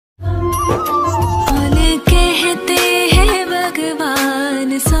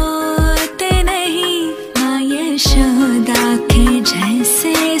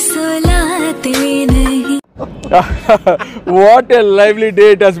What a lively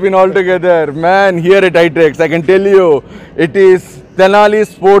day it has been altogether. Man, here at iTrex, I can tell you, it is TENALIS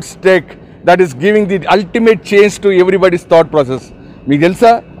Sports Tech that is giving the ultimate change to everybody's thought process.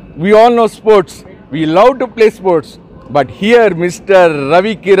 Miguelsa, we all know sports. We love to play sports. But here, Mr.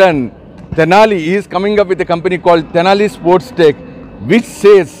 Ravi Kiran, Tenali is coming up with a company called TENALIS Sports Tech, which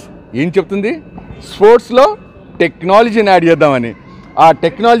says, ఏం చెప్తుంది స్పోర్ట్స్లో టెక్నాలజీని add చేద్దామని. ఆ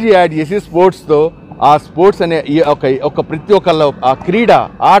technology add చేసి స్పోర్ట్స్తో ఆ sports అనే ఒక ప్రతి ఒక్కళ్ళ ఆ క్రీడ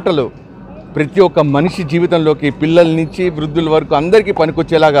ఆటలు ప్రతి ఒక్క మనిషి జీవితంలోకి పిల్లల నుంచి వృద్ధుల వరకు అందరికీ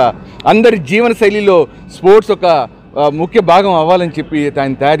పనికొచ్చేలాగా అందరి జీవన శైలిలో స్పోర్ట్స్ ఒక ముఖ్య భాగం అవ్వాలని చెప్పి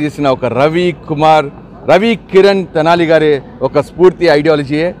ఆయన తయారు చేసిన ఒక రవి కిరణ్ తెనాలి గారి ఒక స్ఫూర్తి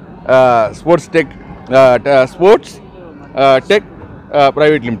ఐడియాలజీయే sports tech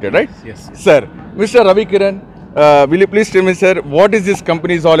Private Limited, right? Yes. Sir, Mr. Ravi Kiran, will you please tell me, sir, what is this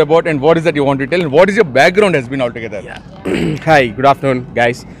company is all about and what is that you want to tell and what is your background has been altogether? Yeah. Hi, good afternoon,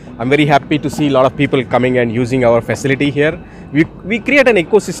 guys. I'm very happy to see a lot of people coming and using our facility here. We create an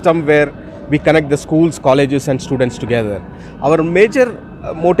ecosystem where we connect the schools, colleges and students together. Our major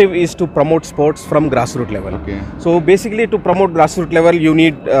motive is to promote sports from grassroots level. Okay. So basically to promote grassroots level you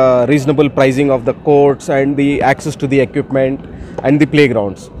need reasonable pricing of the courts and the access to the equipment and the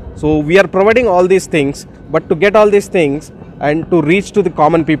playgrounds. So we are providing all these things, but to get all these things and to reach to the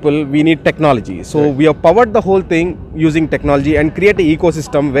common people we need technology. So right. We have powered the whole thing using technology and create an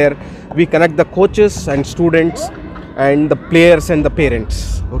ecosystem where we connect the coaches and students and the players and the parents.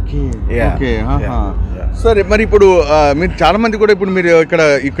 Okay. Yeah. Okay. Sir, మరి ఇప్పుడు మీరు చాలా మంది కూడా ఇప్పుడు మీరు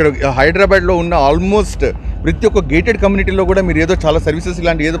ఇక్కడ హైదరాబాద్లో ఉన్న ఆల్మోస్ట్ ప్రతి ఒక్క గేటెడ్ కమ్యూనిటీలో కూడా మీరు ఏదో చాలా సర్వీసెస్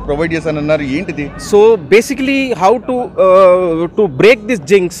ఇలాంటి ఏదో ప్రొవైడ్ చేశానన్నారు, ఏంటిది? So basically how to break this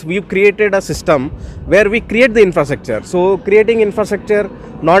jinx we created a system where we create the infrastructure. So creating infrastructure,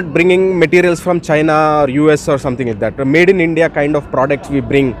 not bringing materials from China or US or something like that. Made in India kind of products we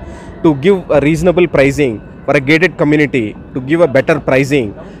bring to give a reasonable pricing for a gated community, to give a better pricing,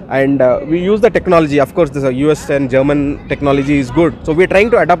 and we use the technology. Of course the US and German technology is good, so we are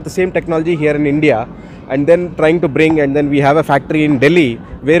trying to adopt the same technology here in India and then trying to bring, and then we have a factory in Delhi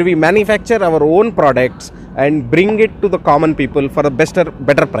where we manufacture our own products and bring it to the common people for a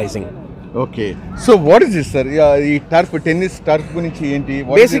better pricing. Okay, so what is this, sir? Ee turf, tennis turf gurinchi enti?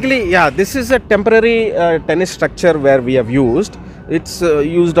 Basically, yeah, this is a temporary tennis structure where we have used. It's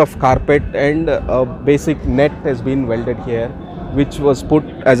used of carpet and a basic net has been welded here, which was put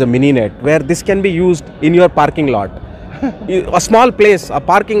as a mini net where this can be used in your parking lot. A small place, a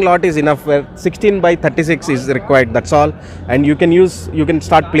parking lot is enough, where 16 by 36 is required, that's all, and you can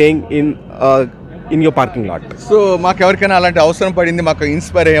start playing in your parking lot. So మాకు ఎవరికైనా అలాంటి అవసరం పడింది, మాకు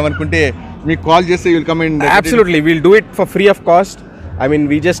inspire అయ్యామనుకుంటే మీకు call చేస్తే you will come and absolutely we'll do it for free of cost. I mean,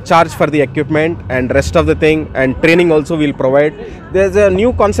 we just charge for the equipment and rest of the thing, and training also we'll provide. There's a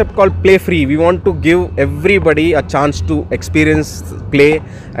new concept called play free. We want to give everybody a chance to experience play,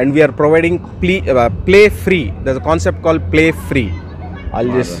 and we are providing play free. There's a concept called play free.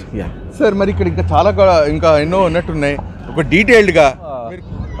 I'll just yeah. Sir, మరి ఇక్కడ ఇంకా చాలా ఇంకా ఎన్నో ఉన్నట్టున్నాయి, ఒక detailed గా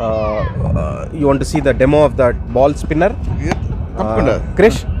you want to see the demo of that ball spinner? తప్పకుండా.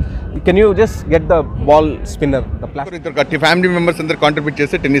 Krish, can you just get the ball spinner, the plastic? Family members అందరు కాంట్రిబ్యూట్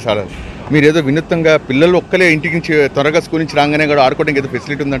చేస్తే టెన్నిస్ ఆడాలి. మీరు ఏదో వినూత్నంగా పిల్లలు ఒక్కలే ఇంటికి నుంచి త్వరగా స్కూల్ నుంచి రాగానే కూడా ఆడుకోవడానికి ఏదో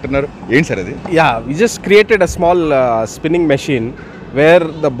ఫెసిలిటీ ఉందంటున్నారు, ఏంటి సార్ అది? Yeah, we just created a small spinning machine where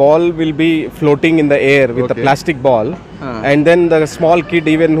the ball will be floating in the air with a plastic ball, and then the small kid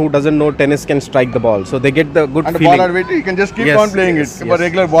even who doesn't know tennis can strike the ball, so they get the good and feeling. And the ball you can just keep on playing it for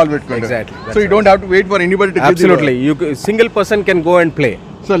regular ball weight. Exactly. So you don't have to wait for anybody to absolutely you single person can go and play.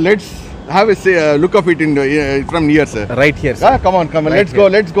 So let's have a look of it in from near, sir. Right here, sir. Come on right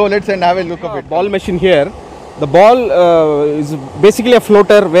let's go and have a look of it. Ball machine here. The ball is basically a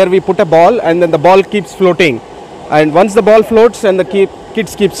floater where we put a ball and then the ball keeps floating, and once the ball floats and the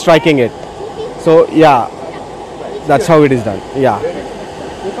kids keep striking it. So yeah, that's how it is done. Yeah,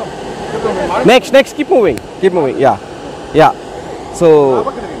 next keep moving. Yeah So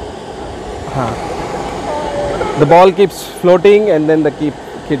the ball keeps floating and then the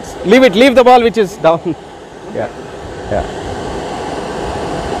kids leave the ball which is down. Yeah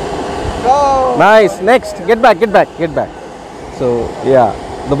nice. Next, get back. So yeah,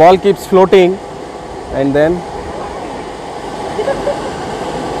 the ball keeps floating and then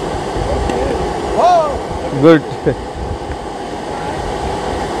good.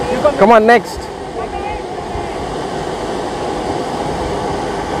 Come on, next.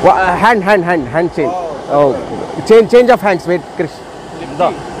 Hand change. Oh, change of hands. Wait, Krish.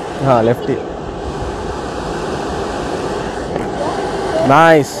 Lefty.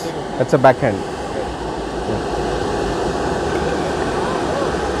 Nice. That's a backhand. Yeah.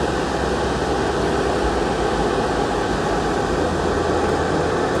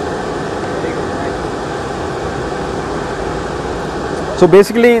 So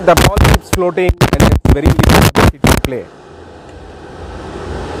basically the ball keeps floating and it's very easy for the kid to play.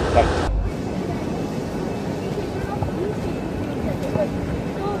 Right.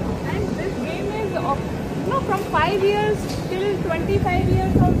 And this game is from 5 years till 25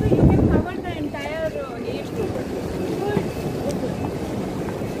 years also you can cover the entire age group. Good.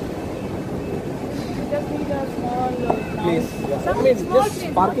 You just need a small Place. ground. I mean, Small just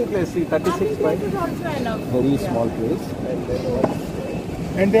place. parking place. See, 36 Parking by place is also enough. very Yeah. small place.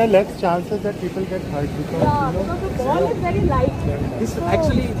 And there are less chances that people get hurt because Yeah, because the ball is very light.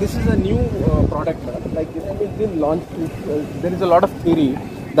 This is a new product. Like it's been launched. There is a lot of theory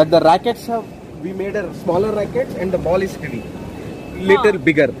that the rackets we made a smaller racket and the ball is heavy, little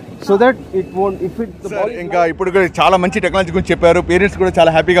bigger, so that it won't the Sir, ball is ఇంకా ఇప్పుడు కూడా చాలా మంచి technology గురించి చెప్పారు. Parents కూడా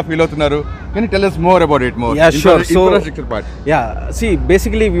చాలా హ్యాపీగా ఫీల్ అవుతున్నారు. Can you tell us more about it more? Yeah, sure. Infrastructure part. Yeah, see,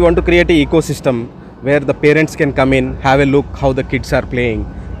 basically we want to create an ecosystem where the parents can come in, have a look how the kids are playing,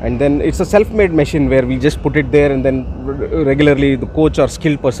 and then it's a self-made machine where we just put it there, and then regularly the coach or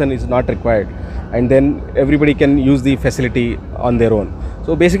skilled person is not required, and then everybody can use the facility on their own.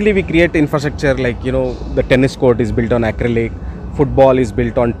 So basically we create infrastructure like the tennis court is built on acrylic, football is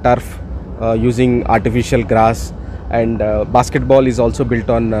built on turf using artificial grass, and basketball is also built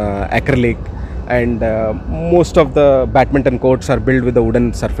on acrylic, and most of the badminton courts are built with a wooden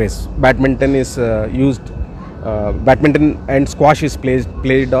surface. Badminton is badminton and squash is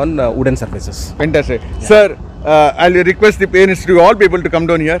played on wooden surfaces. Fantastic. Sir, I'll request the parents to all people to come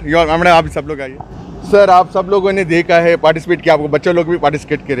down here. You all, आप सब लोग आइए. Sir, आप सब लोगों ने देखा है, participate किया, आपको बच्चे लोग भी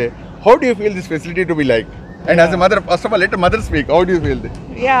participate करे. How do you feel this facility to be like? And as a mother, first of all, let a mother speak. How do you feel this?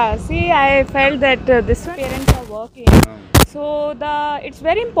 Yeah, see, I felt that this parents are working. So it's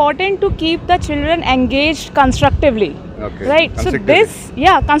very important to keep the children engaged constructively. Okay. Right. Constructively.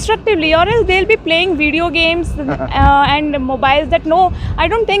 So constructively, or else they'll be playing video games and mobiles. That no, I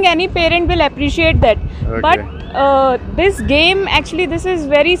don't think any parent will appreciate that. Okay. But this game actually, this is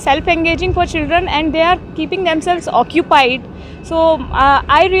very self-engaging for children, and they are keeping themselves occupied. So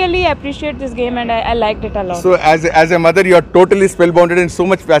I really appreciate this game, and I liked it a lot. So as a mother, you are totally spellbounded and so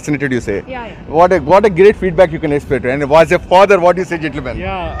much fascinated, you say. Yeah. What a great feedback you can expect. And as a father, what do you say, gentlemen?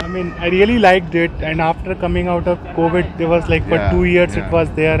 yeah, I mean I really liked it, and after coming out of COVID there was like for 2 years it was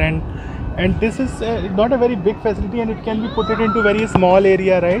there, and this is not a very big facility, and it can be put it into very small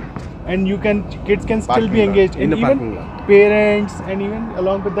area, right? And kids can still Parking be lot. engaged, In and the even parking lot. parents and even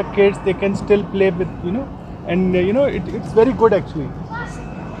along with the kids they can still play with and it's very good actually.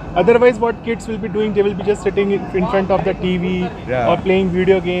 Otherwise what kids will be doing, they will be just sitting in front of the TV or playing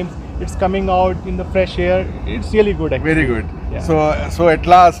video games. It's coming out in the fresh air. It's really good actually. Very good. Yeah. So at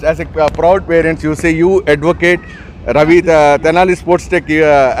last, as a proud parents, you say you advocate Ravi TENALIS Sports Tech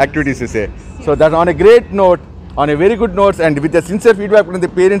activities, you say. So that's on a great note, on a very good notes, and with a sincere feedback from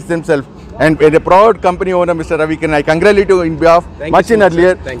the parents themselves, and the proud company owner, Mr. Ravi, can I congratulate you in behalf Thank much you so in much,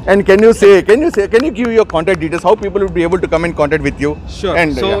 earlier. sir. Thank you. And can you give your contact details, how people will be able to come in contact with you? Sure. And,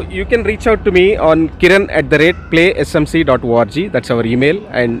 So you can reach out to me on kiran@playsmc.org. That's our email,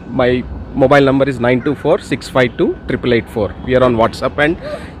 and my mobile number is 924-652-8884. We are on WhatsApp, and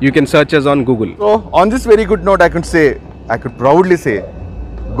you can search us on Google. So on this very good note, I could proudly say,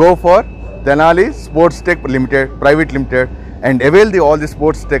 go for TENALIS Sports Tech Limited, Private Limited, and avail all the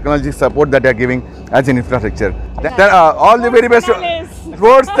sports technology support that they are giving as an infrastructure. All the very best. TENALIS.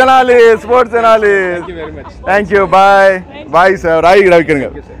 Sports TENALIS. Thank you very much. Thank you. Bye. Bye, sir.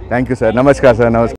 Thank you, sir. Namaskar, sir. Namaskar.